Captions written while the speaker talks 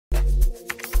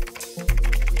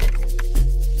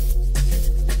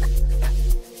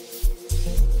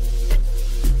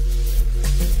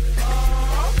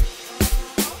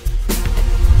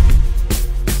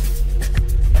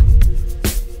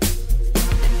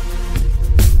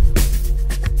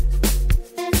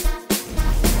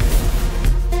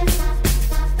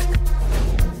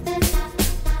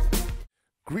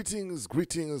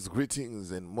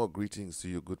greetings, and more greetings to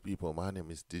you, good people. My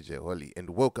name is DJ Holly, and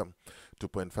welcome to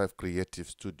Point 5 Creative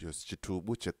Studios.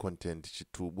 Chitubu che content,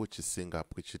 chitubu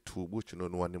chisingapo, chitubu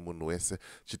chinonwa nemunhu wese,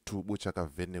 chitubu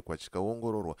chakavhenekwa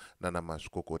chikaongororwa nana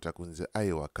mazvikokota kunze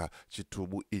aiwaka.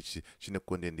 Chitubu ichi chine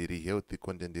content iri healthy,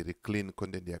 content iri clean,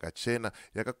 content yakachena,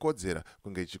 yakakodzera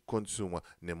kunge ichikonsumwa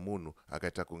nemunhu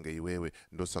akaita kunge iwewe.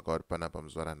 Ndosaka uri panapa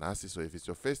muzuva ranhasi. So if it's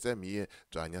your first time here,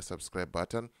 dzvanya subscribe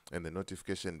button and the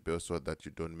notification bell so that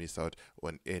you don't miss out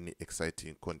on any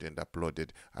exciting content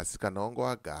uploaded. Asi kana wangu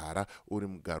wagara uri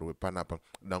mugaro wepanapa,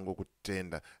 dango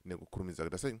kutenda nekukurumidza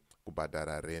kuita sei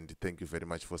kubhadhara rent. Thank you very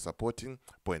much for supporting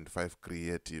Point 5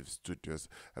 Creative Studios.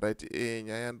 Right,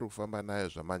 nyaya yandiri kufamba nayo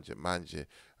zvamanje manje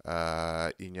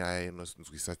inyaya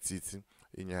inosinzwisa tsitsi,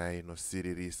 inyaya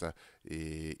inosiririsa,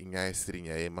 inyaya isiri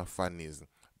nyaya yemafanism,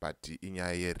 but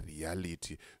inyaya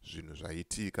yereality. Zvinhu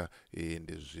zvaitika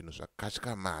ndezvinhu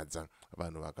zvakatyamadza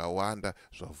vanhu vakawanda,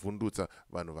 zvavhundutsa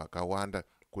vanhu vakawanda.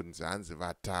 Kunzi hanzi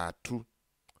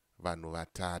vanhu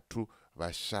vatatu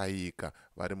vashayika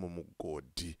vari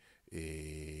mumugodhi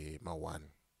ma1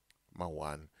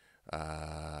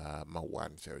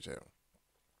 chaiwo.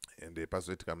 And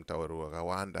pazoitika mutauro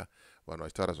wakawanda, vanhu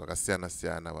vachitaura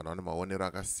zvakasiyana-siyana, vanhu vane maonero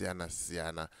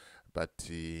akasiyana-siyana, but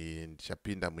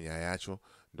ndichapinda munyaya yacho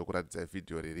ndokuratidza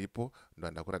video riripo,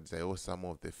 ndokuratidza some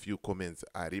of the few comments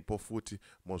aripo, futi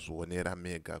mozvionera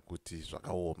mega kuti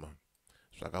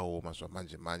zvakaoma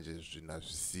zvamanje manje zvina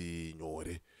zvisi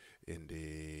nyore. And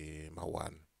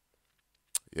ma1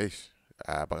 yesh,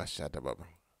 pakashata baba,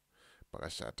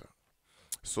 pakashata.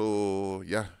 So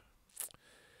yeah,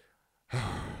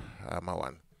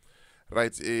 ma1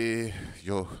 right,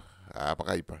 yo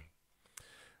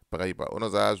pakaipa.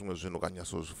 Unoza zvimwe zvinhu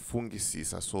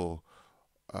ukanyatsozvifungisisa. So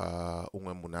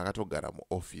umwe munhu akatogara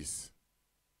muoffice,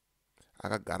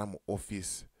 akagara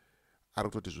muoffice ari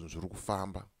kutoti zvinhu zviri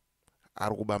kufamba,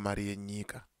 ari kuba mari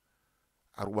yenyika,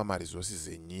 ari kuba maresources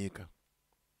enyika.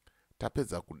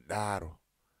 Tapedza kudaro,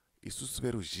 isusu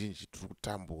veruzhinji tiri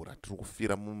kutambura, tiri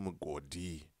kufira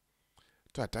mumugodhi.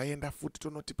 Tataenda futi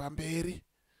tonoti pamberi,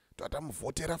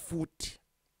 tatamuvhotera futi.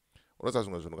 Unoza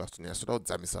zvimwe zvinhu ukazonyatsoda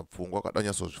kudzamisa pfungwa, ukada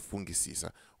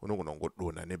kunyatsozvifungisisa, unogona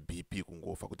kungodonha neBP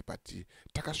kungofa kuti pati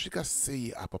takasvika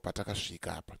sei apa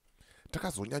patakasvika apa,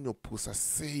 takazonyanyopusa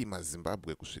sei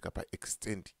maZimbabwe kusvika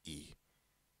paextent iyi.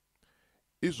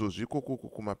 Izvozvi ikokuku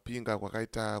kumapinga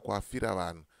kwakaita kwafira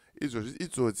vanhu,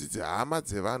 idzodzi dzehama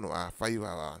dzevanhu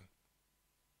afaiva vanhu.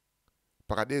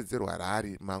 Pakadeedzerwa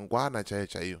rari mangwana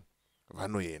chaiyo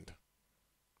vanoenda,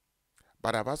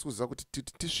 but havasi kuziva kuti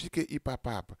tisvike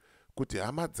ipapapa kuti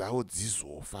hama dzavo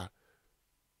dzizofa.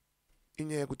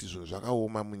 Inyaya yekuti zvinhu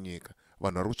zvakaoma munyika,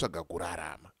 vanhu vari kutsvaga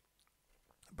kurarama,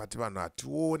 but vanhu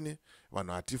hatione,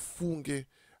 vanhu hatifunge.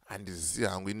 Handizivi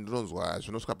hangu, ini ndinonzwa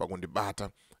zvinosvika pakundibata,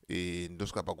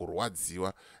 ndosvika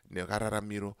pakurwadziwa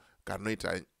nekararamiro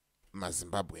kanoita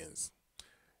maZimbabweans.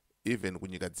 Even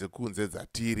kunyika dzekunze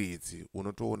dzatiri idzi,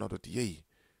 unotoona kuti yei,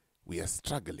 we are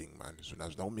struggling man, zvinhu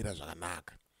hazvina kumira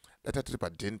zvakanaka. Data tiri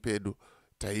padheni pedu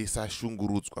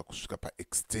taisashungurudzwa kusvika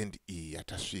paextent iyi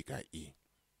yatasvika iyi.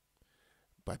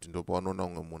 But ndopaunoona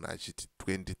umwe munhu achiti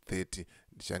 2030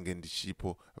 ndichange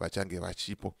ndichipo, vachange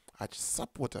vachipo,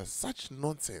 achisupporta such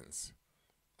nonsense.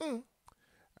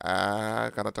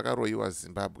 Kana takaroyiwa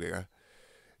Zimbabwe,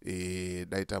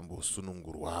 dai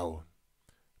tambosunungurwawo.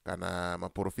 Kana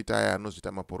maprofita aya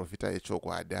anozvita maprofita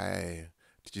echokwadi aya,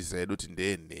 tichiziva hedu kuti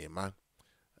ndeenhema,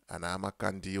 ana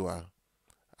Amakandiwa,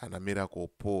 ana Miracle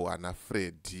Paul, ana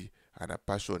Freddy, ana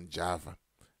Passion Java.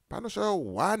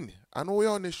 Panoshayiwa one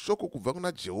anouyawo neshoko kubva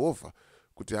kuna Jehovha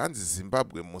kuti hanzi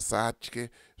Zimbabwe musatye,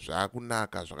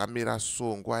 zvakunaka, zvakamira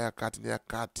so, nguva yakati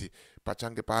neyakati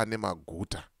pachange paane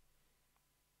maguta.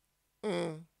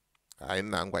 Haina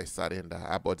nangu aisarenda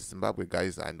about Zimbabwe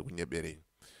guys, handikunyeberei.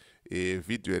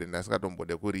 Video iri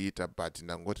ndasikatombode kuriita, but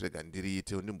ndangoti rega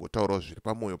ndiriite ndimbotaurawo zviri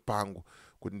pamwoyo pangu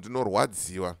kuti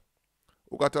ndinorwadziwa.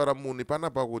 Ukataura munhu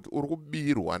panapa kuti uri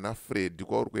kubirwa naFred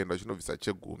kwauri kuenda chinovisa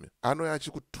chegumi, anouya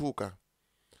achikutuka.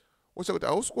 Ucha kuti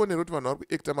hausi kuonera kuti vanhu vari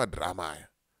kuekta madhirama aya,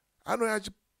 anouya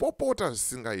achipopota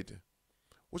zvisingaite.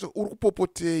 Ucha uri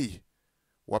kupopotei?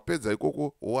 Wapedza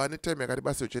ikoko wane time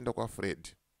yakareba sei uchienda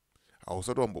kwaFred,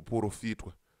 hausati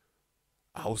wamboprofitwa,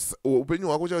 upenyu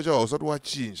hwako chaiwo hausati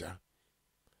wachinja.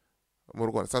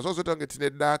 Muri kuona sazvo zvotange tine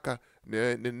daka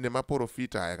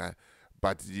nemaprofita aya,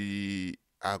 but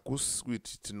hakusi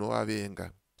kuti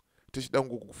tinovavenga, tichida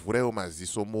kungokuvhuraiwo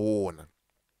maziso moona.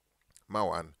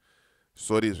 Ma1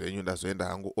 sorry zvenyu ndazoenda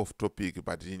hangu off topic,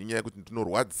 but inyaya yekuti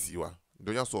ndinorwadziwa,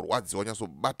 ndonyatsorwadziwa,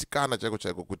 nyatsobatikana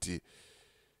chaiko kuti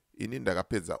ini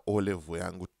ndakapedza O level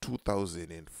yangu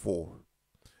 2004.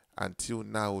 until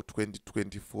now 20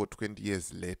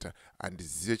 years later and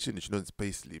chinhu chinonzi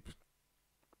payslip.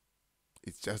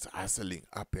 It's just hustling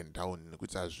up and down.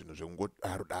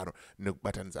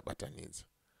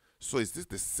 So is this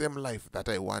the same life that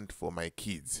I want for my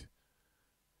kids?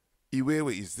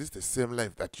 Iwewe, is this the same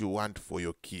life that you want for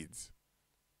your kids?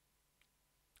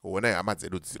 When I am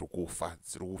dziri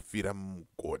kufira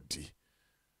Mumugodhi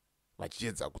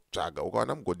vachiedza kutsvaga,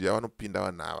 ukaona mugodhi yavanopinda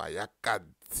vanhu ava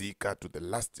yakadzika to the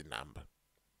last number.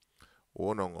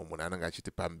 Uona umwe munhu anenge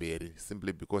achiti pamberi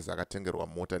simply because akatengerwa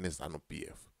mota neZanu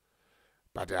PF.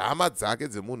 But hama dzake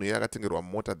dzemunhu iye akatengerwa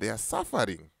mota, they are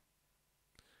suffering.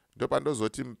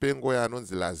 Ndopandozoti mupengo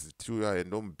yanonzi lazituya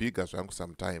endomubhiga zvangu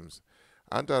sometimes.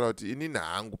 Antaura kuti inini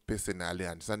hangu personally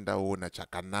handisati ndaona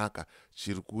chakanaka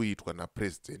chiri kuitwa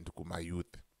napresident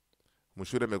kumayouth.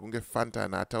 Mushure mekunge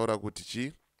Fantana ataura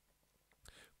kuti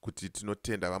kuti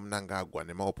tinotenda vamunangagwa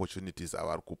nemaopportunities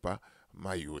avari kupa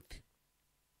mayouth.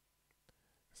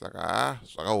 Saka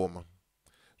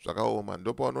zvakaoma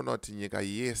ndopaunoona kuti nyika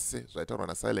yese zvaitaurwa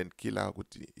naSilent Killer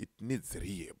kuti it needs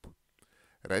rehab.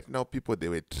 Right now people, they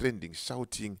were trending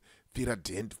shouting Fira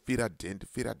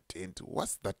dent.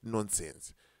 What's that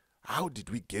nonsense? How did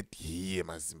we get here,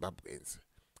 my Zimbabweans?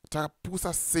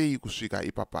 Tapusa sei kusvika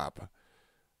ipapapa.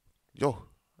 Yo,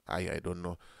 I don't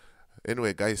know.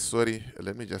 Anyway guys, sorry,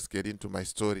 let me just get into my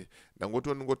story.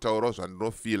 Ndangotaura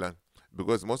zvandinofila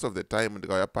because most of the time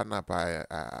ndikauya panapa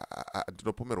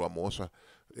ndinopomerwa mhosva.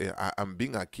 I'm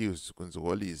being accused kunzi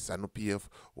all is ZANU PF,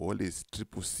 all is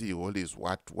CCC, all is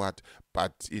what,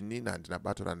 but inini handina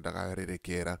bato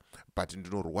randakarerekera, but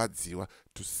ndinorwadziwa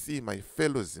to see my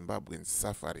fellow Zimbabweans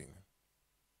suffering.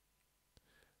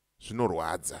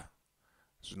 Zvinorwadza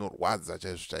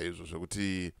chaizvo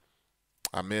zvekuti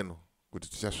amen kuti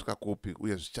tichasvika kupi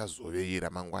uye zvichazoveira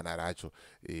mangwana racho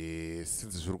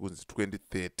since zviri kunzi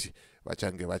 2030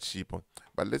 vachange vachipo.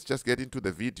 But let's just get into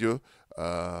the video.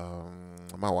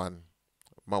 Mawan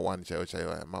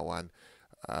chaiyo Mawan.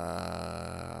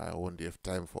 I won't have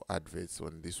time for adverts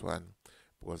on this one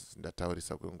because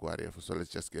ndataurisa kwenguva refu. So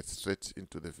let's just get straight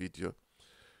into the video.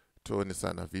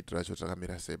 Toonesana video racho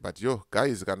takamira sei. But yo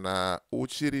guys, kana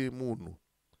uchiri munhu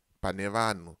pane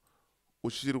vanhu,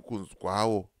 uchiri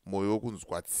kunzwawo moyo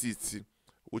wokunzwa tsitsi,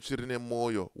 uchiri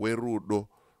nemoyo werudo,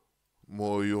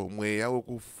 moyo mweya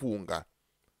wekufunga,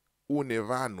 une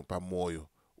vanhu pamoyo,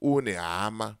 une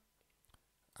hama,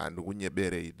 and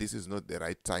unyeberei, this is not the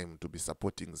right time to be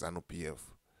supporting ZANU PF.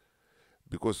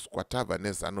 Because kwatava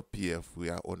neZANU PF, we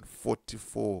are on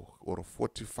 44 or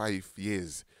 45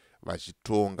 years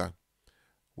vachitonga.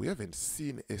 We haven't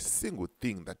seen a single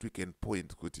thing that we can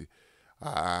point kuti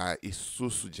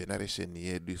isusu generation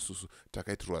yedu isusu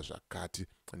takaitirwa zvakati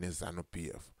neZANU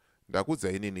PF.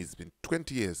 Ndakudza inini, it's been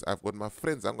 20 years. I've got my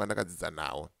friends angu andakadzidza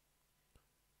nawo.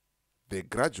 They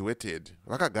graduated,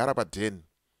 vakagara pa10.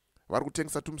 Vari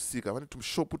kutengesa tumusika, vane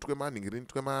tumushopu twemanhingirini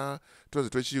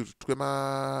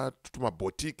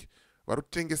twemaboutique. Vari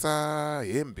kutengesa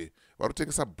hembe, vari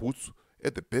kutengesa boots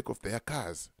at the back of their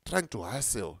cars, trying to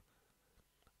hustle.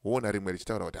 Wona rimwe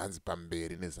richitaura kuti hanzi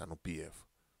pamberi neZANU PF.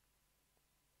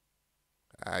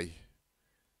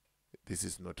 This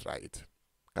is not right.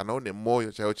 Kana une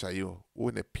moyo chaiyo,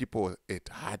 une people at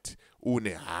heart,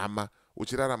 une hama,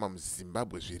 uchirarama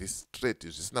muZimbabwe zviri straight,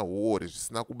 zvisina worry,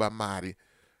 zvisina kuba mari,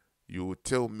 you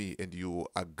tell me and you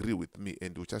agree with me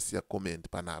and uchasiya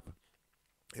comment panapa.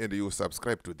 And you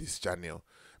subscribe to this channel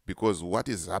because what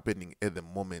is happening at the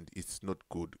moment, it's not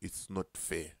good, it's not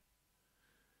fair.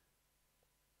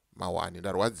 Mawani,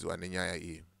 ndarwadziwa nenyaya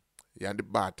iyi.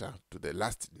 Yandibata to the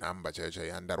last number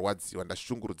chaiyo, ndarwadziwa,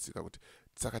 ndashungurudzika kuti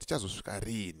saka tichazosvika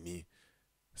rini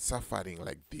suffering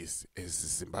like this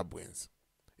as Zimbabweans.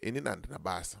 Inini handina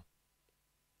basa.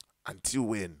 Until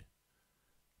when?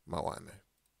 Mawana.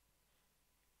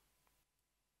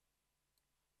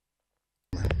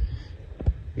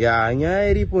 Ya, nyaya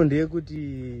iripo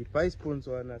ndeyekuti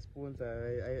paisponsorwa nasponsor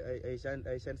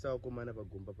aishandisa vakomana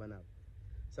pagomba panapa.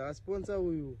 Saka sponsor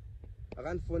uyu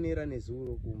akandifonera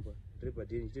nezuro kumba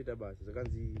ndrebhadheni chitoita basa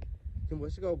zvakanzi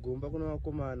chimbosvika kugomba kuna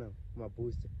vakomana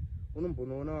kumabooster,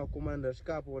 unombonoona vakomana.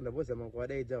 Ndasvikapo ndambozama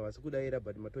kuvadaidza asi kudaira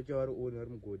but matocha vari oni vari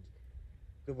mugodhi.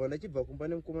 Ndobva ndachibva kumba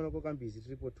nemukomana kwakambizi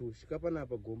tiripo 2 svika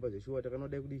panapa gomba zveshuwa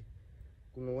takanodai kudi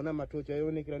kunoona matocha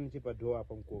aionekera nechepadhoa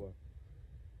apa mukova.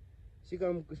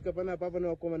 Svika panapa pane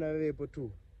vakomana vevepo 2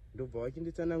 ndobva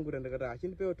vachinditsanangura ndakati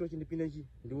achindipewa tochi ndipinde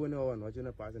ndionewo vanhu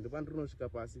vachona pasi. Ndopandirinosvika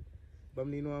pasi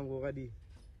bamunini wangu wakadi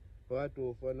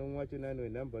wakatofa, nomwe wacho nani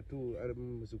wenumber 2 ari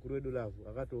muzukuru wedu Lavhu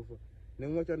akatofa,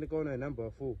 nemwe wacho ndikaona wenumber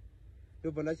 4.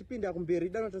 Ndobva ndachipinda kumberi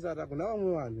danotosati kuna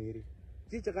vamwe vanhu here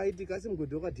chii chakaitika, asi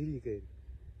mugodhi wakadhirika here.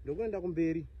 Ndokuenda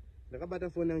kumberi ndakabata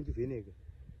foni yangu chivheneka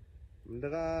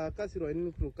ndakakasirwa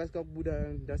inini kutokasika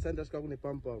kubuda ndasati ndasvika kune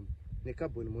pampamu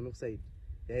necarbon monoxide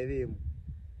yaivemo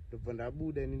ndobva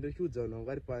ndabuda ini ndochiudza vanhu vanga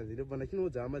vari panze ndobva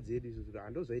ndachinoudza hama dzedu izvo kuti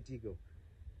handozvaitika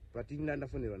patinda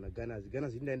ndafonerwa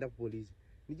naganazi ndaenda kupolisi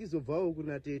ndichizobvawo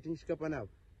kuna tete ndisvika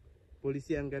panapa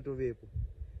polisi yanga yatovepo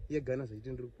yeganazi achiti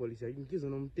ndiri kupolisi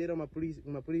ndichizonomutera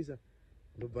kumapurisa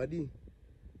ndobva di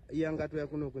iye anga atoya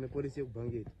kuno kune polisi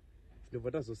yekubhangeti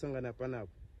ndobva tazosangana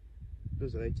panapa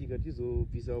ndozvakaitika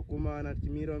tizobvisa vakomana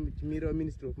tichimira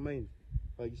ministry of mines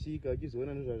vachisvika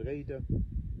vachizoona nezvazvakaita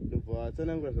ndobva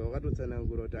vatsanangura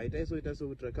zvavakatotsanangura kuti haitaisoita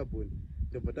sokutira carbon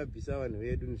ndobva tabvisa vanhu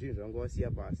vedu nezvinhu zvavanga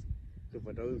vasiya pasi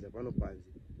ndobva taunza pano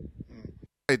panze.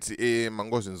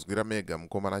 Mangozvinzwira mega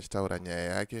mukomana achitaura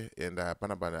nyaya yake and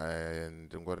panapa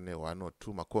ndingori ne 1 or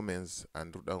 2 macomments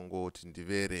andinoda kungoti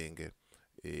ndiverenge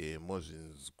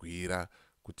mozvinzwira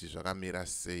kuti zvakamira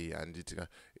sei handitika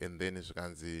and then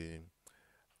zvikanzi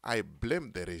I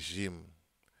blame the regime,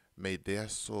 may their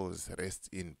souls rest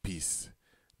in peace.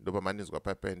 Ndoba manizwa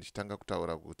papa ndichitanga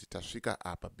kutaura kuti tasvika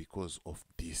apa because of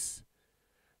this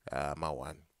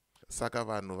ma1 saka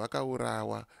vanhu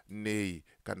vakaurawa nei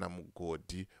kana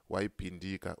mugodhi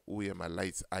waipindika uye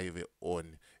malights aive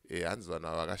on hanzi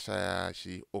vanhu vakashaya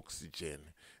oxygen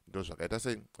ndo zvakaita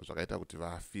sei zvakaita kuti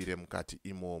vafire mukati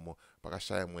imomo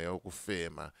pakashaya mweya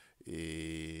wekufema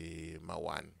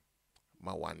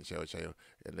ma1 chaiyo.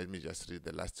 And let me just read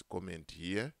the last comment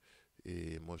here.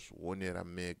 Mozvionera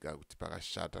mega kuti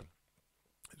pakashata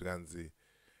zvikanzi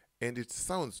and it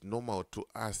sounds normal to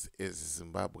us as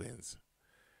Zimbabweans.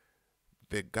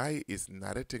 The guy is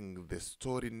narrating the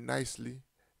story nicely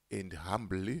and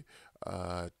humbly.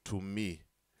 To me,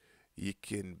 he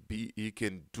can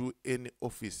do any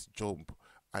office job.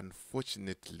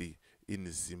 Unfortunately,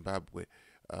 in Zimbabwe,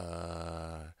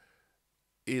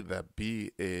 either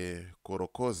be a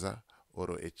korokoza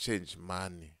or a change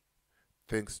money.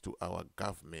 Thanks to our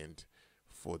government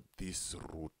for this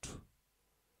route.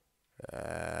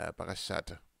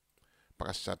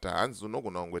 Pakashata hanzi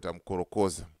unogona kungoita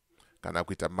mukorokoza kana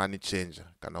kuita money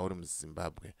changer kana uri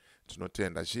muZimbabwe.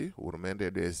 Tinotenda hurumende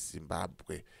yedu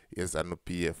yeZimbabwe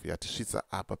yeZANU-PF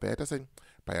yatisvitsa apa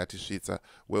payatisvitsa.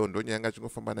 Wewe ndonyanga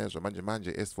chingofamba nayo zvamanje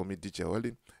manje. As for me, DJ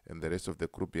Holly and the rest of the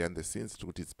crew behind the scenes,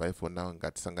 tikuti it's bye for now.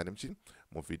 Ngatisangane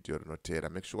muvideo rinotera.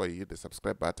 Make sure you hit the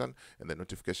subscribe button and the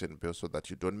notification bell so that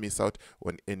you don't miss out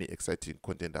on any exciting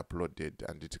content uploaded.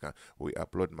 And we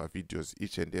upload my videos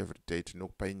each and every day.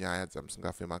 Tinokupa nyaya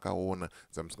dzamusingafe makaona,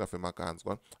 dzamusingafe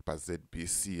makanzwa pa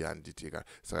ZBC anditika.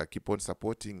 So keep on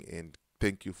supporting and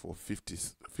thank you for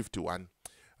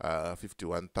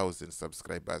 51,000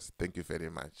 subscribers. Thank you very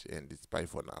much and it's bye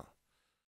for now.